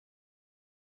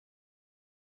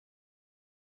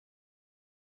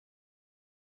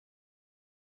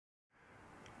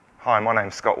Hi, my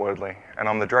name's Scott Wordley, and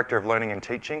I'm the Director of Learning and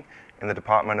Teaching in the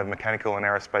Department of Mechanical and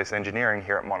Aerospace Engineering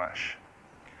here at Monash.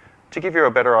 To give you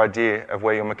a better idea of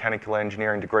where your mechanical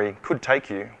engineering degree could take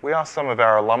you, we asked some of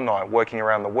our alumni working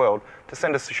around the world to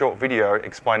send us a short video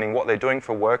explaining what they're doing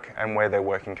for work and where they're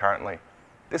working currently.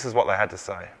 This is what they had to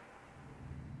say.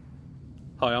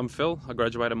 Hi, I'm Phil. I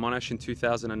graduated Monash in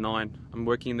 2009. I'm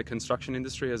working in the construction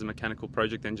industry as a mechanical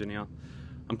project engineer.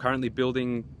 I'm currently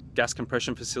building gas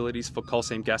compression facilities for coal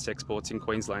seam gas exports in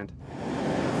Queensland.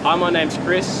 Hi, my name's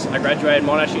Chris. I graduated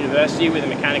Monash University with a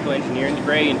mechanical engineering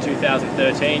degree in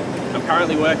 2013. I'm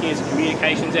currently working as a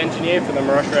communications engineer for the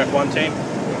Marussia F1 team.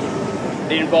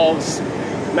 It involves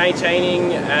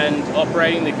maintaining and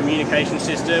operating the communication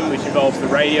system, which involves the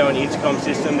radio and intercom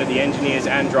system that the engineers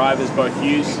and drivers both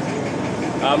use.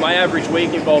 My average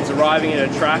week involves arriving at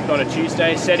a track on a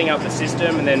Tuesday, setting up the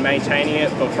system and then maintaining it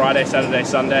for Friday, Saturday,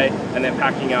 Sunday, and then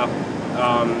packing up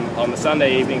on the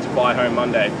Sunday evening to fly home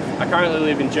Monday. I currently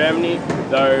live in Germany,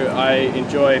 though I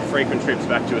enjoy frequent trips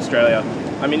back to Australia.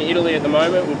 I'm in Italy at the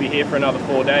moment. We'll be here for another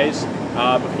 4 days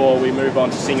before we move on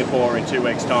to Singapore in 2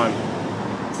 weeks' time.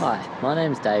 Hi, my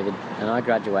name's David and I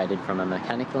graduated from a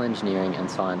mechanical engineering and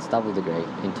science double degree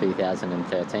in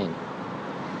 2013.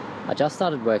 I just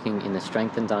started working in the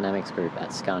Strength and Dynamics group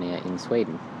at Scania in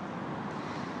Sweden.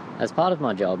 As part of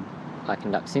my job, I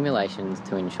conduct simulations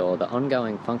to ensure the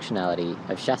ongoing functionality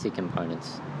of chassis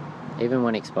components, even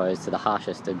when exposed to the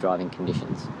harshest of driving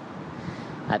conditions.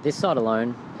 At this site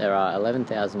alone, there are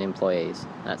 11,000 employees.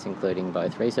 That's including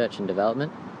both research and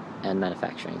development and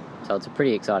manufacturing, so it's a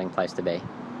pretty exciting place to be.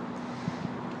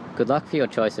 Good luck for your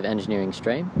choice of engineering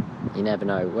stream. You never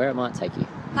know where it might take you.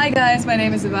 Hi guys, my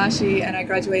name is Avashi and I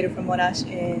graduated from Monash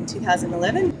in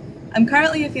 2011. I'm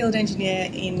currently a field engineer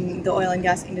in the oil and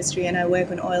gas industry and I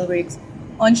work on oil rigs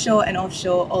onshore and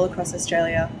offshore all across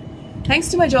Australia. Thanks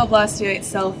to my job last year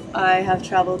itself, I have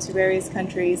travelled to various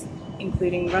countries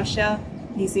including Russia,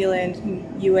 New Zealand,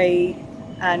 UAE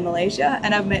and Malaysia,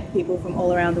 and I've met people from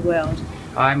all around the world.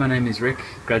 Hi, my name is Rick,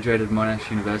 graduated Monash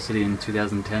University in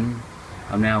 2010.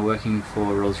 I'm now working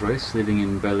for Rolls-Royce, living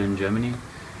in Berlin, Germany.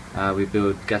 We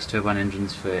build gas turbine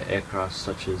engines for aircraft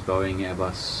such as Boeing,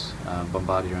 Airbus,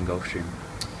 Bombardier and Gulfstream.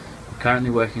 I'm currently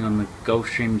working on the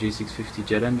Gulfstream G650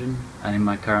 jet engine, and in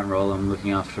my current role I'm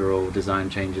looking after all design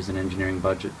changes and engineering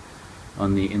budget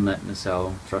on the inlet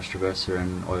nacelle, thrust reverser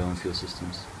and oil and fuel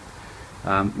systems.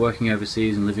 Working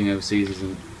overseas and living overseas is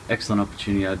an excellent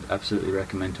opportunity. I'd absolutely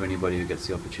recommend to anybody who gets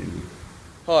the opportunity.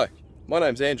 Hi, my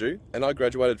name's Andrew and I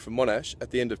graduated from Monash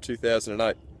at the end of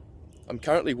 2008. I'm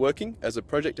currently working as a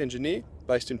project engineer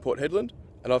based in Port Hedland,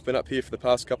 and I've been up here for the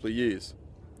past couple of years.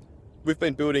 We've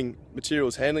been building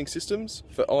materials handling systems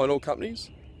for iron ore companies,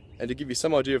 and to give you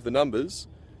some idea of the numbers,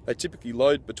 they typically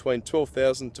load between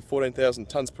 12,000 to 14,000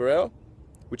 tonnes per hour,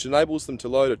 which enables them to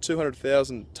load a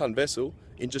 200,000 tonne vessel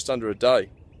in just under a day.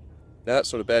 Now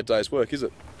that's not a bad day's work, is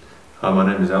it? Hi, my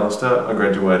name is Alistair. I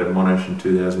graduated Monash in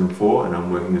 2004 and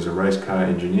I'm working as a race car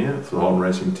engineer for the Holden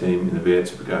Racing team in the V8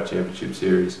 Supercar Championship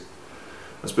Series.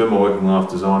 I spent my working life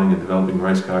designing and developing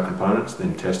race car components,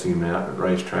 then testing them out at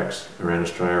racetracks around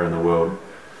Australia and the world.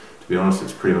 To be honest,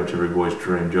 it's pretty much every boy's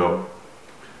dream job.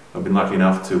 I've been lucky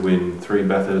enough to win 3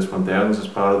 Bathurst 1000s as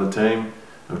part of the team.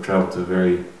 I've travelled to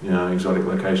very exotic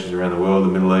locations around the world,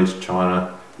 the Middle East,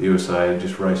 China, the USA,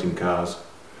 just racing cars.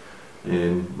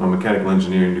 And my mechanical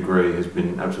engineering degree has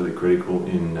been absolutely critical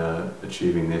in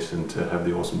achieving this and to have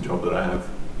the awesome job that I have.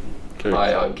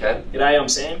 Hi, I'm Ken. G'day, I'm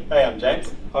Sam. Hey, I'm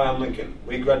James. Hi, I'm Lincoln.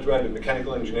 We graduated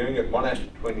mechanical engineering at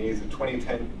Monash between the years of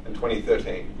 2010 and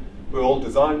 2013. We're all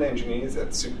design engineers at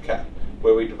Supercat,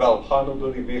 where we develop high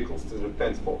mobility vehicles to the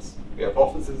Defence Force. We have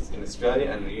offices in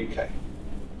Australia and the UK.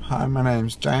 Hi, my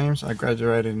name's James. I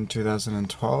graduated in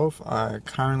 2012. I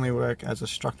currently work as a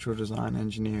structural design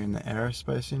engineer in the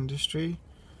aerospace industry,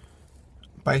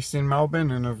 based in Melbourne,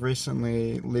 and I've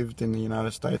recently lived in the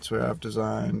United States where I've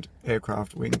designed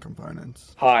aircraft wing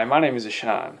components. Hi, my name is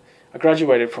Ishan. I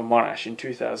graduated from Monash in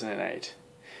 2008.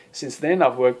 Since then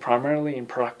I've worked primarily in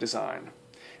product design.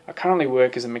 I currently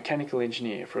work as a mechanical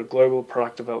engineer for a global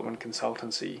product development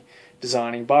consultancy,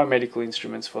 designing biomedical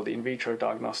instruments for the in vitro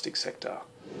diagnostics sector.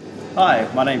 Hi,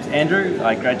 my name's Andrew.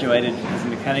 I graduated as a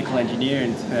mechanical engineer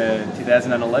in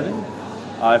 2011.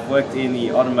 I've worked in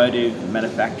the automotive,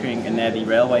 manufacturing and now the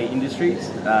railway industries.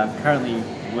 I'm currently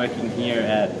working here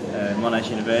at Monash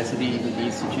University with the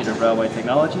Institute of Railway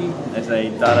Technology as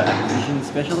a data acquisition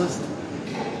specialist.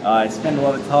 I spend a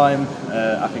lot of time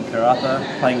up in Karratha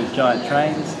playing with giant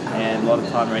trains and a lot of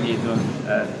time around here doing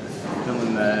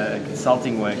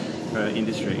consulting work for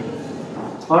industry.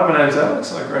 Hi, my name's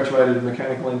Alex. I graduated in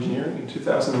mechanical engineering in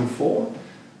 2004.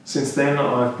 Since then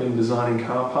I've been designing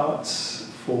car parts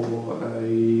for a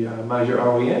major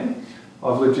OEM.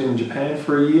 I've lived in Japan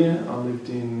for a year, I lived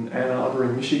in Ann Arbor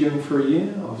in Michigan for a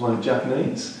year, I've learned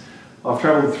Japanese. I've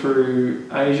travelled through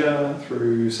Asia,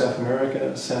 through South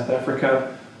America, South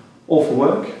Africa, all for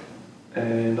work,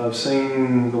 and I've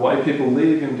seen the way people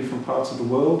live in different parts of the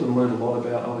world and learned a lot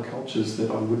about other cultures that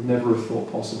I would never have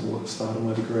thought possible at the start of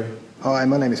my degree. Hi,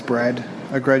 my name is Brad.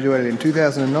 I graduated in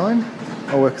 2009.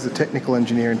 I work as a technical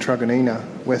engineer in Truganina,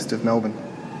 west of Melbourne.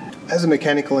 As a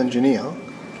mechanical engineer,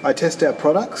 I test our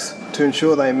products to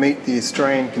ensure they meet the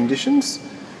Australian conditions,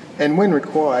 and when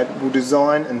required will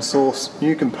design and source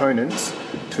new components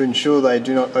to ensure they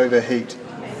do not overheat.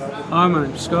 Hi, my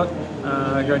name's Scott.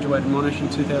 I graduated Monash in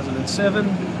 2007.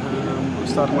 I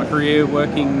started my career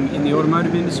working in the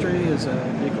automotive industry as a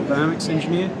vehicle dynamics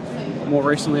engineer. More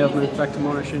recently I've moved back to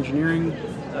Monash Engineering,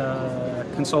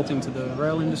 consulting to the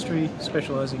rail industry,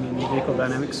 specialising in vehicle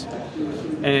dynamics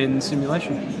and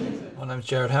simulation. My name's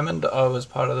Jared Hammond. I was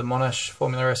part of the Monash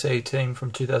Formula SE team from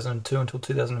 2002 until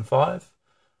 2005.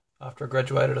 After I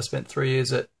graduated, I spent 3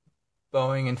 years at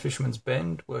Boeing in Fisherman's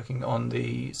Bend, working on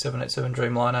the 787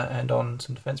 Dreamliner and on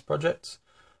some defence projects.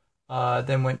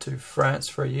 Then went to France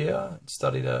for a year,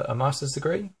 studied a master's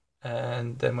degree,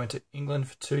 and then went to England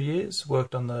for 2 years,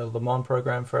 worked on the Le Mans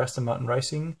program for Aston Martin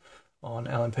Racing on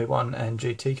LMP1 and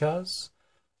GT cars.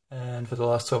 And for the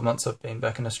last 12 months I've been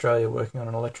back in Australia working on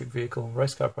an electric vehicle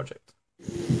race car project.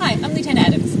 Hi, I'm Lieutenant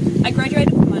Adams. I graduated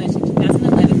from Monash in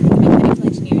 2011 with a mechanical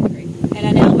engineering degree, and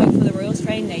I now work for the Royal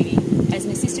Australian Navy as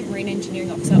an assistant marine engineering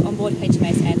officer on board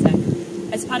HMAS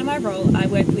Anzac. As part of my role, I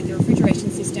work with the refrigeration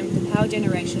system, the power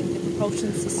generation, the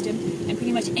propulsion system, and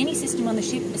pretty much any system on the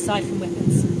ship aside from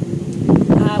weapons.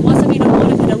 Whilst I've been on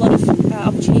board, I've had a lot of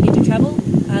opportunity to travel.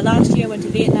 Last year I went to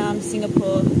Vietnam,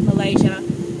 Singapore, Malaysia,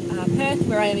 Perth,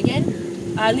 where I am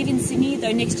again. I live in Sydney,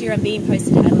 though next year I'm being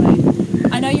posted to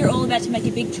Adelaide. I know you're all about to make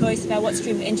a big choice about what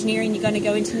stream of engineering you're going to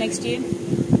go into next year.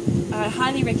 I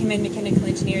highly recommend mechanical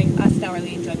engineering. I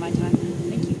thoroughly enjoyed my time.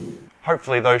 Thank you.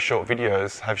 Hopefully those short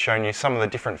videos have shown you some of the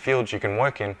different fields you can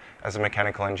work in as a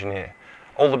mechanical engineer.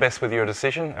 All the best with your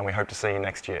decision, and we hope to see you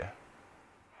next year.